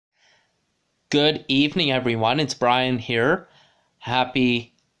Good evening, everyone. It's Brian here.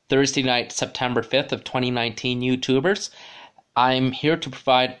 Happy Thursday night, September 5th of 2019, YouTubers. I'm here to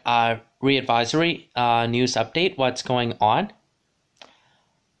provide a Readvisery news update, what's going on.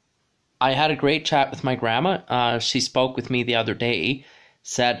 I had a great chat with my grandma. She spoke with me the other day,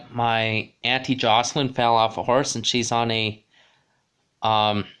 said my Auntie Jocelyn fell off a horse and she's on a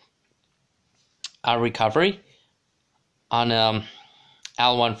recovery on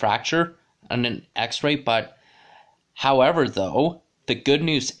L1 fracture and an x-ray, but however, though, the good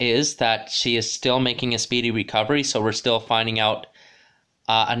news is that she is still making a speedy recovery, so we're still finding out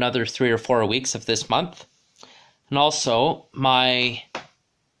another 3 or 4 weeks of this month. And also, my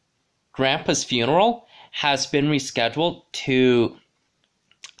grandpa's funeral has been rescheduled to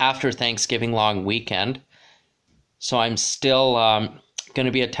after Thanksgiving long weekend, so I'm still going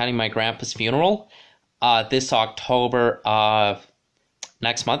to be attending my grandpa's funeral this October of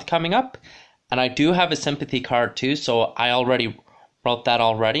next month coming up. And I do have a sympathy card too, so I already wrote that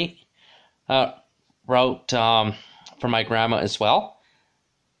already. For my grandma as well.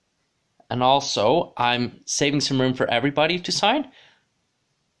 And also, I'm saving some room for everybody to sign,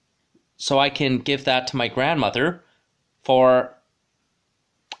 so I can give that to my grandmother for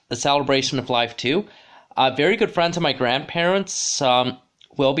the celebration of life too. Very good friends of my grandparents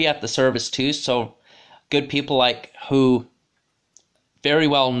will be at the service too, so good people like who very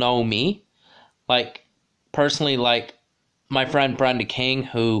well know me, like personally, like my friend Brenda King,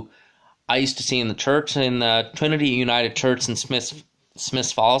 who I used to see in the church, in the Trinity United Church in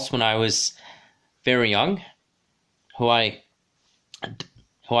Smiths Falls when I was very young, who I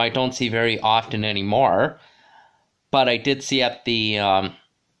don't see very often anymore, but I did see at the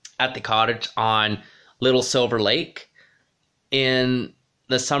cottage on Little Silver Lake in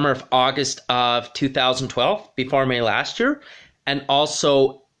the summer of August of 2012, before May last year, and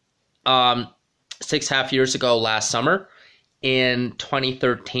also 6.5 years ago last summer in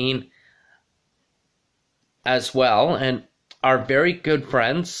 2013 as well. And our very good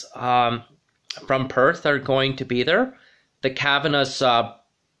friends from Perth are going to be there. The Kavanaghs,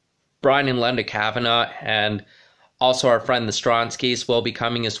 Brian and Linda Kavanagh, and also our friend the Stronskys will be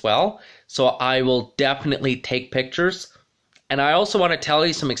coming as well. So I will definitely take pictures. And I also want to tell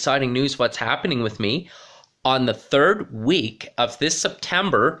you some exciting news what's happening with me. On the 3rd week of this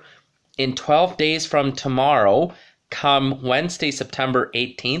September, in 12 days from tomorrow, come Wednesday, September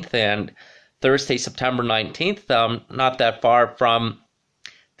 18th and Thursday, September 19th, not that far from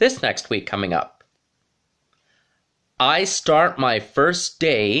this next week coming up, I start my first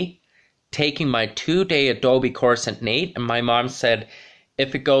day taking my 2-day Adobe course at NAIT, and my mom said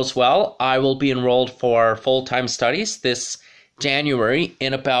if it goes well, I will be enrolled for full-time studies this January,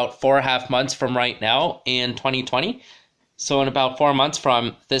 in about 4.5 months from right now in 2020. So in about 4 months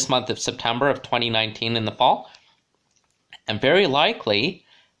from this month of September of 2019 in the fall. And very likely,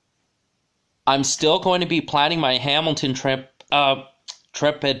 I'm still going to be planning my Hamilton trip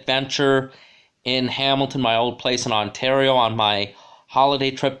adventure in Hamilton, my old place in Ontario, on my holiday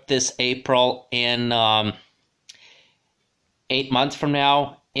trip this April in 8 months from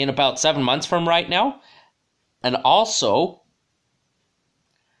now, in about 7 months from right now. And also,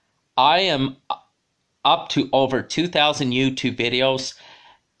 I am up to over 2,000 YouTube videos,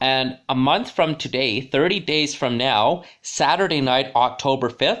 and a month from today, 30 days from now, Saturday night, October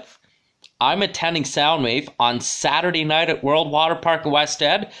 5th, I'm attending Soundwave on Saturday night at World Water Park in West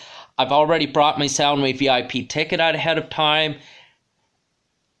Ed. I've already brought my Soundwave VIP ticket out ahead of time,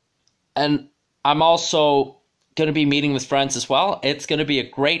 and I'm also going to be meeting with friends as well. It's going to be a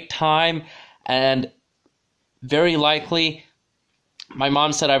great time, and very likely, my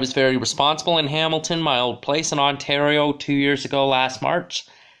mom said I was very responsible in Hamilton, my old place in Ontario, 2 years ago last March,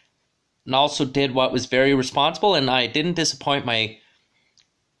 and also did what was very responsible, and I didn't disappoint my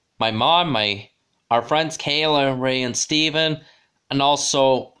mom, our friends Kayla, Ray, and Steven, and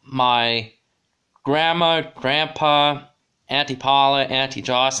also my grandma, grandpa, Auntie Paula, Auntie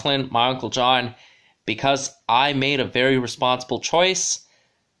Jocelyn, my Uncle John, because I made a very responsible choice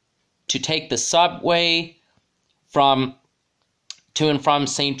to take the subway to and from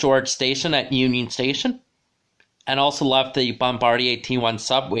St. George Station at Union Station, and also love the Bombardier T1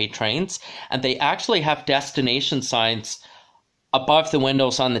 subway trains. And they actually have destination signs above the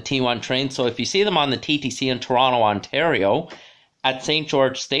windows on the T1 train, so if you see them on the TTC in Toronto, Ontario, at St.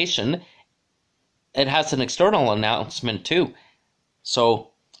 George Station, it has an external announcement too.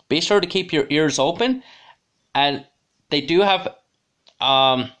 So be sure to keep your ears open, and they do have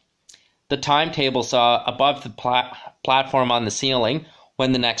the timetables above the platform on the ceiling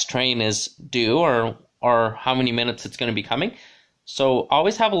when the next train is due, or how many minutes it's going to be coming. So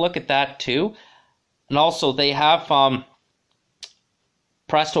always have a look at that too. And also they have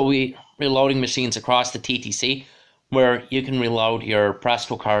Presto reloading machines across the TTC where you can reload your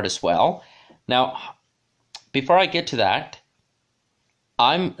Presto card as well. Now, before I get to that,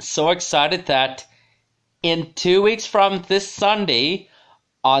 I'm so excited that in 2 weeks from this Sunday,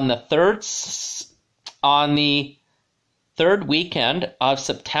 on the third weekend of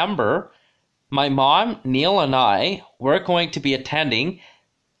September, my mom, Neil, and I, we're going to be attending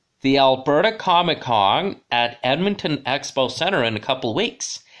the Alberta Comic Con at Edmonton Expo Center in a couple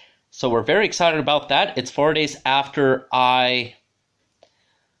weeks. So we're very excited about that. It's 4 days after I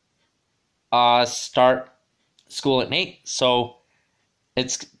start school at 8. So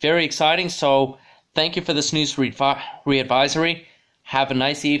it's very exciting. So thank you for this news readvisory. Have a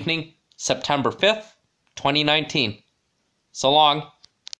nice evening, September 5th, 2019. So long.